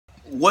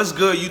What's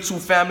good, YouTube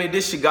family?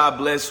 This your God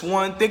Bless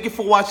One. Thank you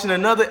for watching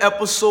another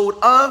episode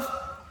of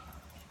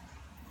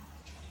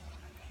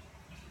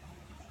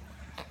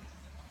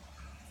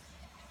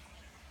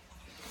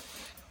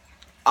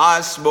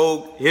I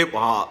Smoke Hip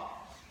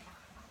Hop.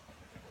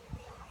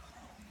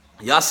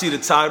 Y'all see the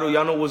title,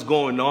 y'all know what's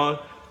going on.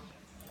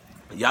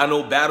 Y'all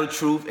know Battle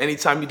Truth.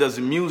 Anytime he does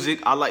the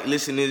music, I like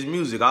listening to his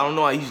music. I don't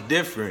know how he's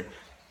different.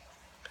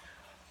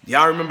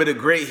 Y'all remember the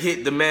great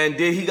hit the man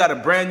did? He got a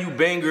brand new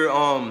banger.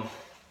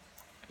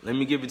 Let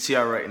me give it to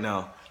y'all right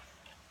now.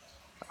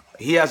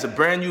 He has a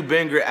brand new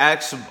banger,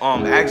 Ask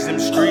Them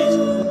Streets.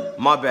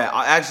 My bad.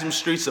 Ask Them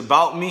Streets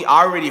About Me.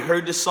 I already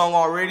heard this song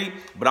already,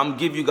 but I'm gonna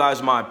give you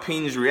guys my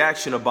opinions,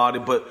 reaction about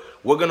it. But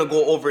we're gonna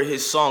go over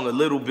his song a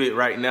little bit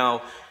right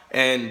now.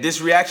 And this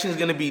reaction is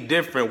gonna be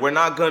different. We're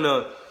not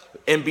gonna,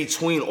 in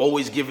between,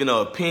 always giving an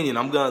opinion.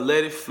 I'm gonna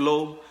let it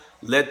flow,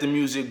 let the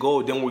music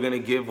go, then we're gonna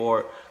give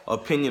our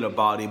opinion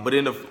about it. But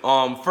in the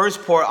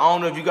first part, I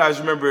don't know if you guys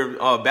remember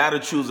Battle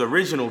Truth's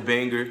original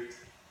banger.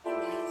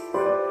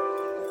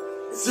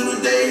 Soon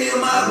as they hear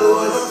my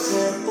voice,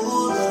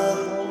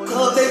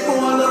 cause they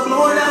pouring the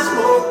blowing that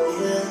smoke.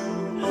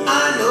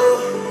 I know.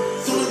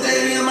 Soon as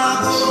they hear my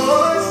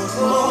voice,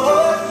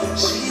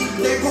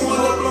 they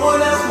pouring the blowing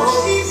that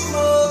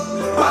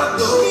smoke. Pop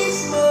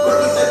those,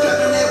 workers that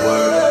trapping that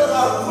word.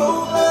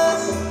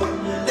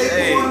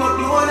 They pouring the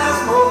blowing that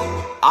smoke.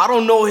 I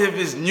don't know if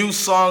his new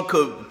song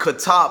could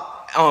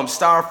top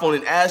Styrofoam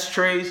and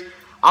Ashtrays.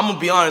 I'm gonna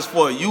be honest,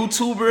 for a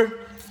YouTuber,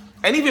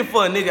 and even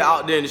for a nigga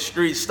out there in the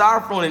street,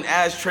 Styrofoam and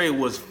Ashtray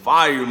was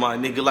fire, my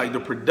nigga. Like the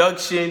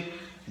production,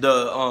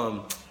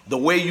 the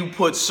way you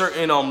put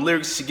certain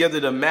lyrics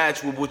together to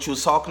match with what you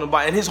was talking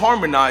about, and his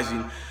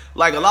harmonizing.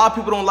 Like a lot of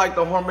people don't like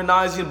the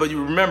harmonizing, but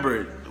you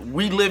remember,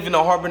 we live in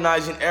a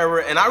harmonizing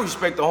era, and I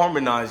respect the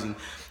harmonizing.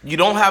 You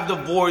don't have the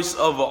voice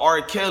of a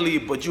R. Kelly,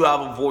 but you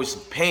have a voice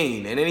of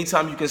pain. And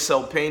anytime you can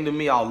sell pain to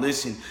me, I'll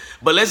listen.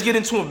 But let's get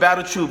into a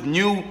Battle Truth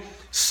new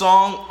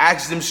song,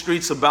 Ask Them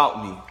Streets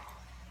About Me.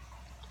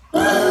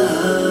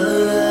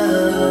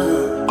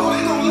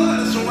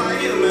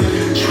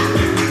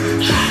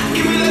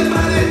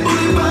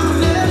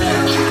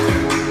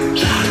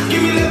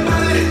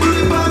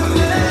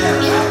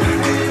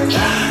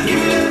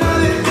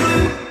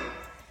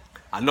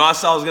 I know I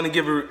said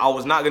I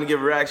was not gonna give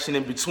a reaction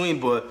in between,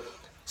 but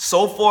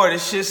so far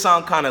this shit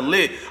sound kind of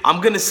lit.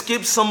 I'm gonna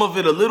skip some of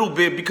it a little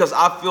bit because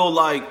I feel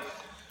like,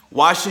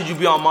 why should you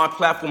be on my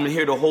platform and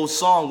hear the whole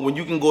song when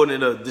you can go into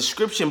the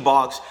description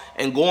box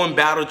and go on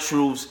Battle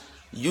Truth's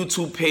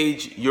YouTube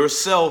page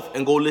yourself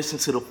and go listen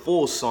to the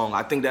full song?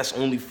 I think that's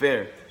only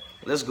fair.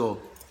 Let's go.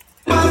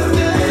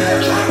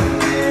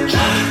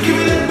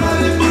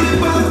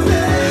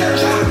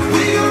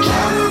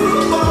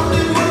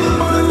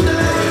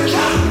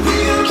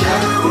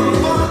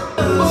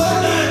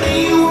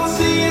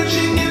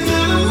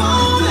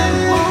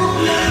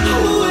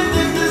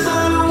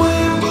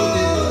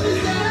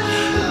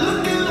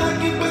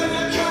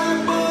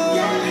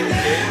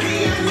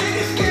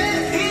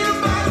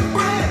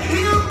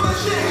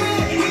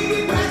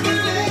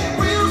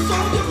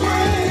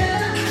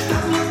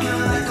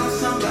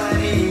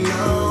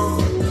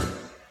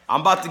 I'm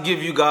about to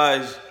give you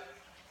guys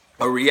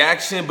a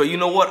reaction, but you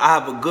know what? I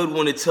have a good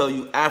one to tell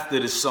you after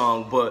the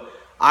song. But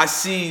I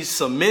see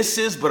some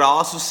misses, but I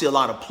also see a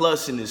lot of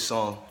plus in this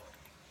song.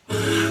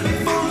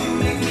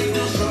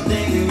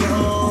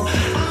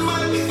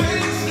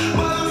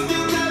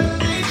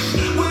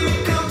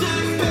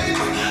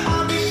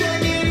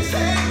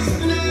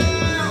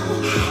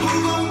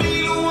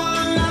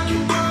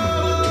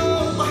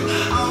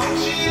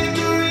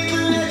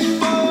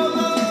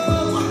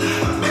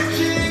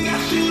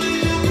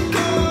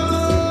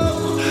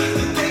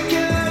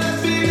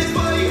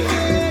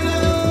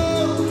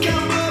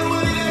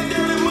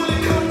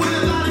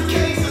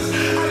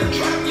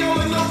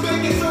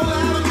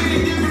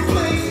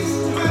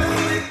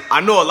 I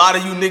know a lot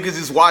of you niggas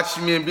is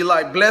watching me and be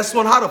like, Bless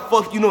One, how the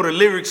fuck you know the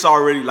lyrics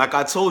already? Like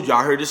I told you,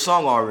 I heard this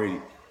song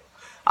already.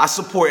 I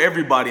support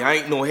everybody. I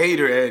ain't no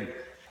hater, and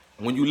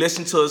when you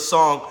listen to a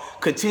song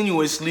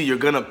continuously, you're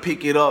gonna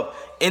pick it up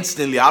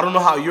instantly. I don't know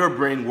how your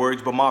brain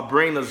works, but my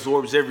brain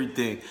absorbs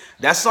everything.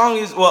 That song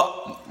is,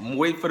 well,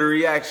 wait for the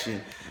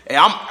reaction. And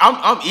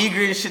I'm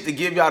eager and shit to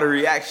give y'all the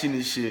reaction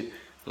and shit.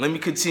 Let me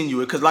continue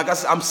it, because like I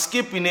said, I'm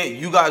skipping it.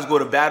 You guys go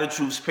to Battle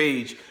Truth's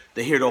page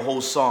to hear the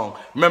whole song.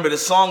 Remember, the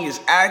song is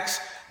Ask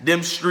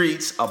Them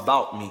Streets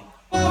About Me.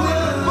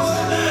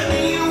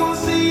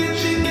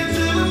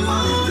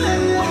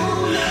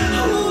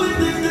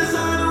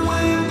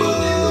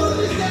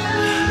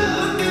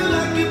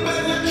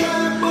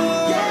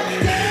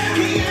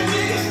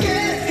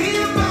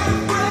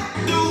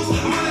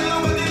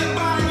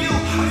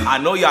 I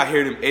know y'all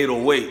hear them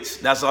 808s.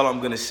 That's all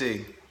I'm gonna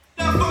say.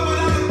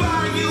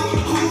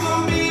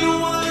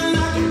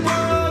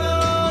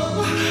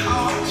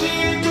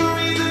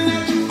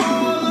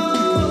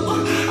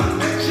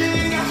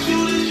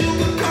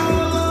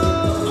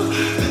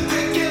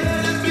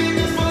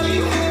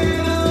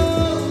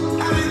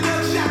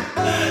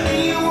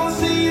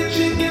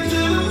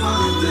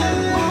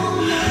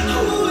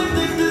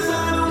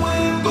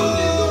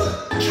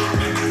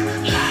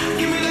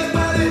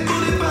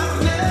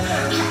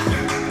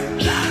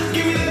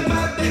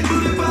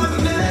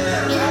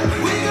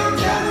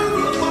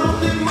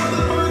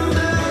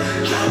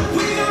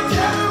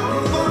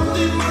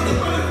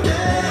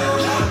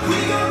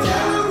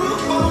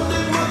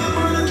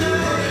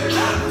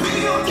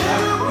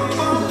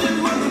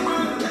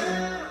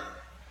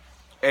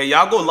 Hey,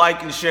 y'all go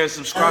like and share and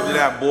subscribe to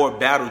that boy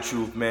Battle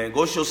Truth, man.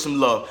 Go show some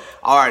love.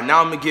 All right,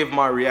 now I'm going to give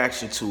my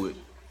reaction to it.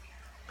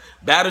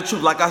 Battle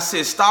Truth, like I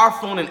said,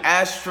 Styrofoam and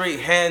Ashtray,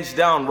 hands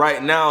down,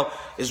 right now,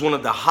 is one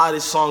of the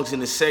hottest songs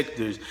in the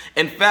sectors.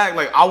 In fact,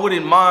 like, I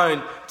wouldn't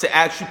mind to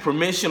ask you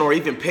permission or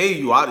even pay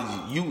you.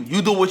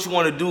 You do what you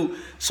want to do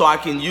so I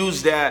can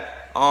use that.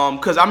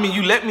 Because, I mean,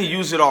 you let me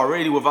use it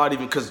already without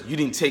even, because you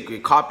didn't take a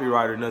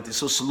copyright or nothing.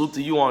 So salute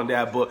to you on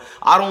that. But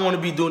I don't want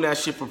to be doing that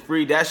shit for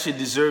free. That shit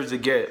deserves to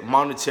get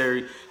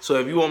monetary.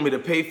 So if you want me to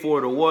pay for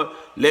it or what,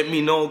 let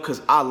me know,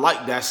 because I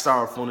like that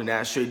Styrofoam and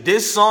Ashtray.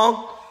 This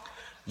song,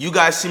 you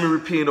guys see me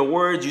repeating the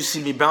words, you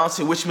see me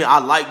bouncing, which means I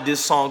like this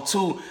song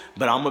too,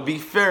 but I'm going to be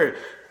fair.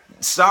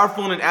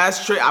 Styrofoam and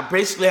Ashtray, I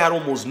basically had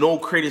almost no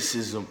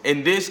criticism.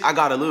 And this, I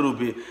got a little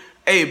bit.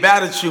 Hey,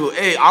 Battle Truth,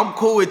 hey, I'm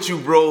cool with you,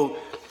 bro.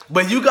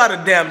 But you got a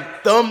damn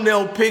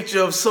thumbnail picture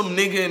of some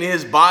nigga in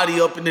his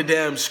body up in the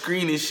damn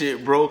screen and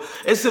shit, bro.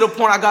 It's to the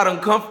point I got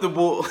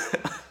uncomfortable.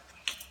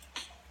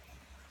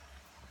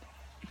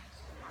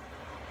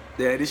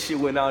 Yeah, this shit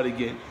went out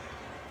again.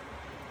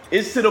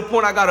 It's to the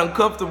point I got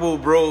uncomfortable,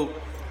 bro.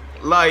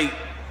 Like,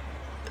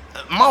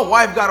 my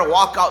wife gotta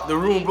walk out the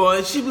room, bro,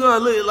 and she be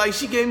gonna look like,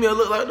 she gave me a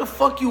look like, the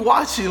fuck you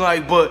watching?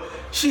 Like, but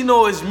she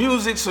know it's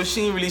music, so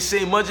she ain't really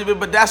say much of it.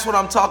 But that's what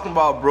I'm talking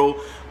about,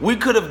 bro. We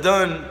could have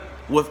done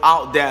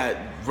without that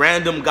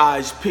random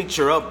guy's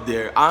picture up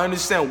there. I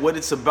understand what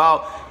it's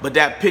about, but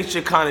that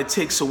picture kind of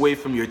takes away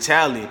from your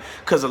talent,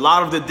 because a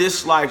lot of the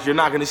dislikes you're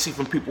not going to see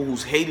from people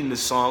who's hating the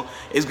song.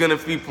 It's going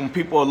to be from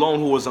people alone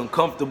who was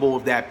uncomfortable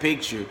with that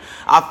picture.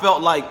 I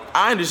felt like,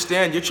 I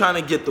understand you're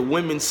trying to get the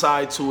women's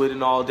side to it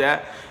and all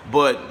that,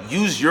 but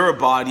use your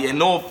body. And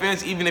no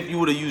offense, even if you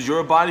would have used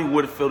your body, we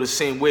would have felt the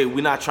same way.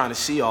 We're not trying to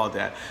see all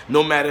that.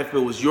 No matter if it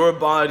was your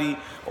body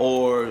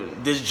or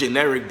this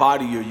generic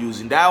body you're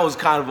using. That was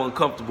kind of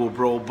uncomfortable,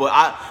 bro.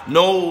 But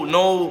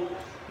no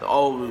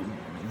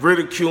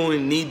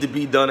ridiculing need to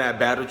be done at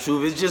Battle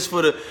Truth. It's just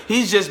for the,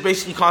 he's just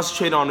basically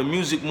concentrated on the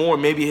music more.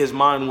 Maybe his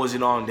mind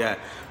wasn't on that.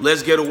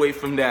 Let's get away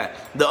from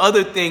that. The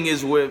other thing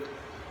is with,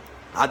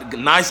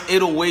 nice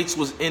 808s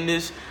was in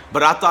this,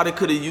 but I thought it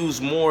could have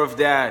used more of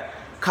that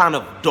kind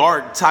of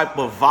dark type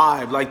of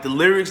vibe. Like the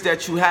lyrics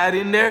that you had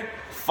in there,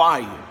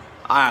 fire.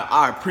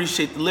 I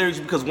appreciate the lyrics,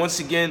 because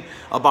once again,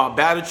 about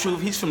Battle Truth,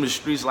 he's from the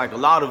streets like a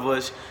lot of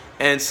us,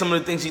 and some of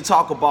the things he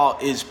talk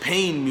about is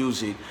pain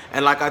music.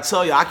 And like I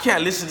tell you, I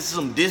can't listen to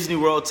some Disney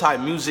World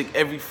type music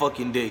every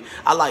fucking day.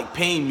 I like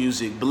pain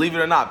music. Believe it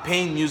or not,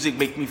 pain music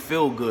make me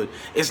feel good.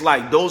 It's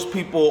like those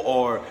people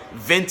are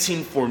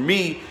venting for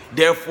me,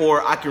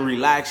 therefore I can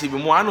relax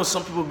even more. I know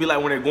some people be like,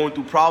 when they're going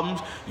through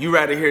problems, you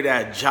rather hear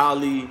that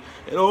jolly,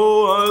 and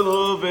oh, I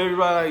love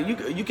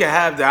everybody. You can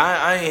have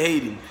that. I ain't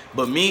hating.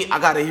 But me, I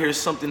gotta hear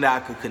something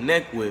that I could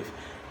connect with.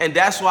 And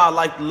that's why I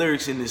like the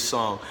lyrics in this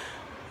song.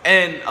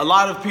 And a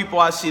lot of people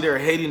I see, they're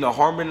hating the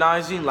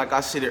harmonizing. Like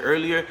I said it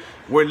earlier,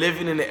 we're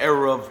living in the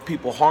era of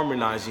people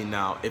harmonizing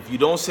now. If you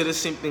don't say the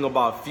same thing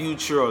about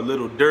Future or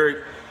Lil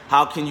Durk,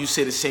 how can you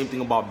say the same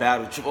thing about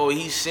Battle Truth? Oh,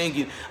 he's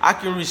singing. I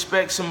can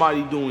respect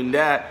somebody doing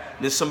that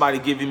than somebody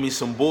giving me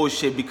some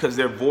bullshit because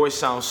their voice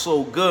sounds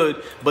so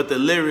good, but the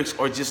lyrics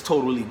are just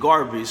totally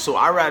garbage. So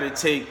I'd rather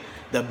take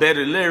the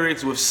better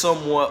lyrics with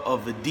somewhat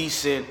of a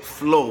decent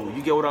flow.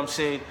 You get what I'm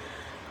saying?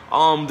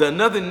 The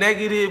another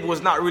negative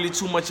was not really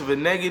too much of a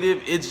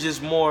negative. It's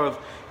just more of,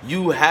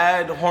 you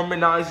had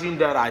harmonizing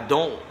that I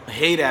don't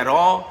hate at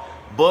all,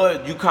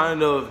 but you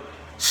kind of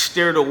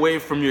steered away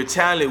from your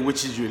talent,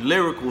 which is your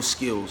lyrical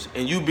skills.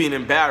 And you being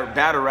in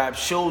battle rap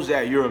shows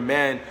that you're a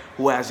man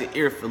who has an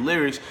ear for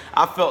lyrics.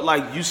 I felt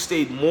like you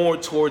stayed more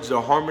towards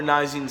the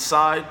harmonizing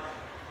side.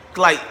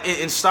 Like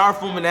in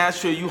Styrofoam and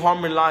Ashtray, you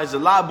harmonize a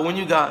lot, but when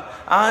you got,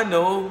 I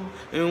know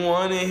and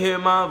want to hear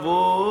my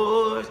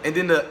voice, and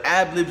then the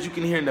ad-libs you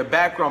can hear in the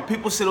background,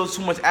 people say those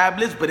too much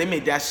ad-libs, but they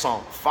made that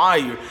song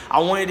fire. I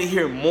wanted to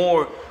hear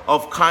more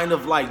of kind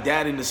of like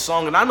that in the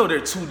song, and I know they're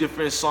two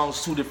different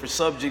songs, two different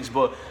subjects,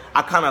 but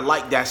I kind of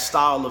like that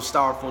style of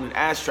Styrofoam and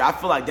Ashtray. I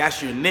feel like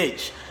that's your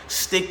niche.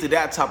 Stick to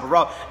that type of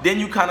route. Then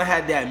you kind of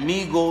had that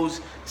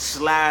Migos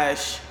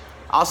 /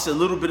 I'll say a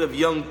little bit of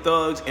Young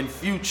Thugs and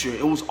Future.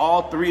 It was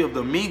all three of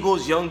them,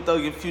 Migos, Young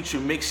Thug, and Future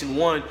mixing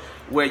one,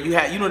 where you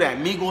had, you know, that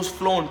Migos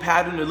flow and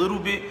pattern a little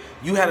bit.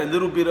 You had a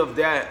little bit of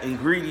that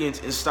ingredients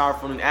in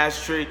Styrofoam and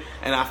Ashtray,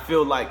 and I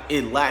feel like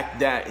it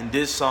lacked that in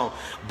this song.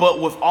 But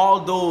with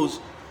all those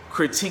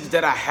critiques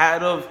that I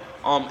had of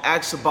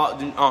Ask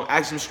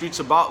Streets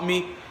About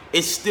Me,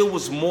 it still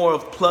was more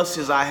of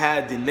pluses I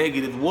had than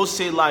negative. We'll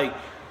say like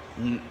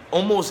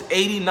almost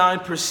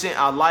 89%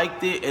 I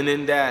liked it, and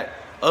then that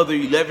other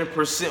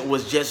 11%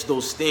 was just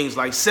those things.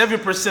 Like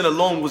 7%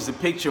 alone was the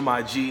picture,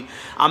 my G.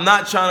 I'm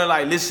not trying to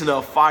like listen to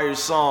a fire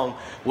song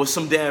with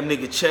some damn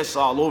nigga chest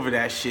all over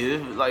that shit.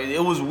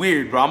 It was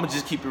weird, bro. I'ma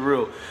just keep it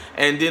real.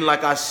 And then,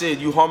 like I said,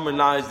 you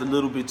harmonized a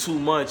little bit too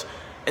much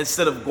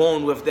instead of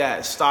going with that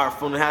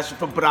Styrofoam and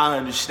Ashtray. But I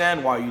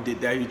understand why you did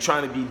that. You're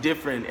trying to be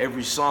different in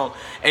every song,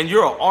 and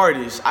you're an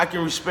artist. I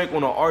can respect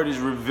when an artist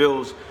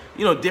reveals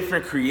you know,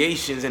 different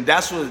creations, and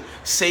that's what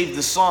saved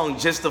the song,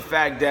 just the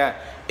fact that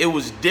it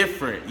was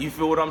different. You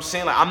feel what I'm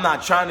saying? Like, I'm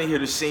not trying to hear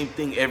the same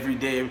thing every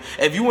day.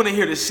 If you want to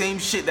hear the same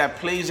shit that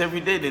plays every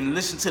day, then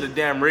listen to the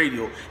damn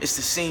radio. It's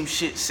the same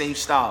shit, same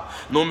style.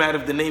 No matter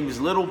if the name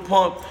is Lil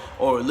Pump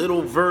or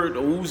Lil Vert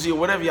or Uzi or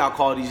whatever y'all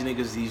call these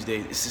niggas these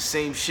days. It's the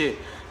same shit.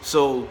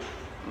 So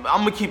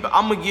I'm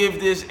gonna give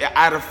this,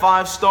 out of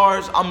 5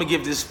 stars, I'm gonna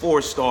give this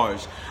 4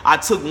 stars. I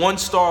took 1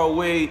 star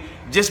away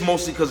just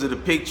mostly because of the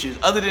pictures.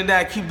 Other than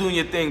that, keep doing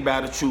your thing,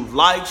 Battle Truth.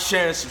 Like,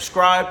 share, and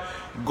subscribe.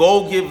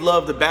 Go give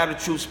love to Battle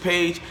Truth's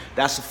page.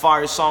 That's a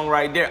fire song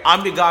right there.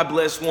 I'm your God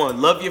Bless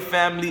One. Love your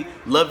family,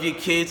 love your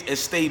kids, and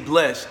stay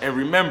blessed. And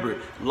remember,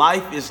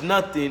 life is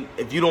nothing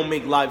if you don't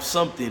make life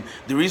something.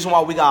 The reason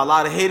why we got a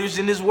lot of haters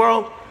in this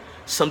world,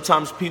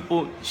 sometimes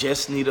people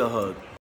just need a hug.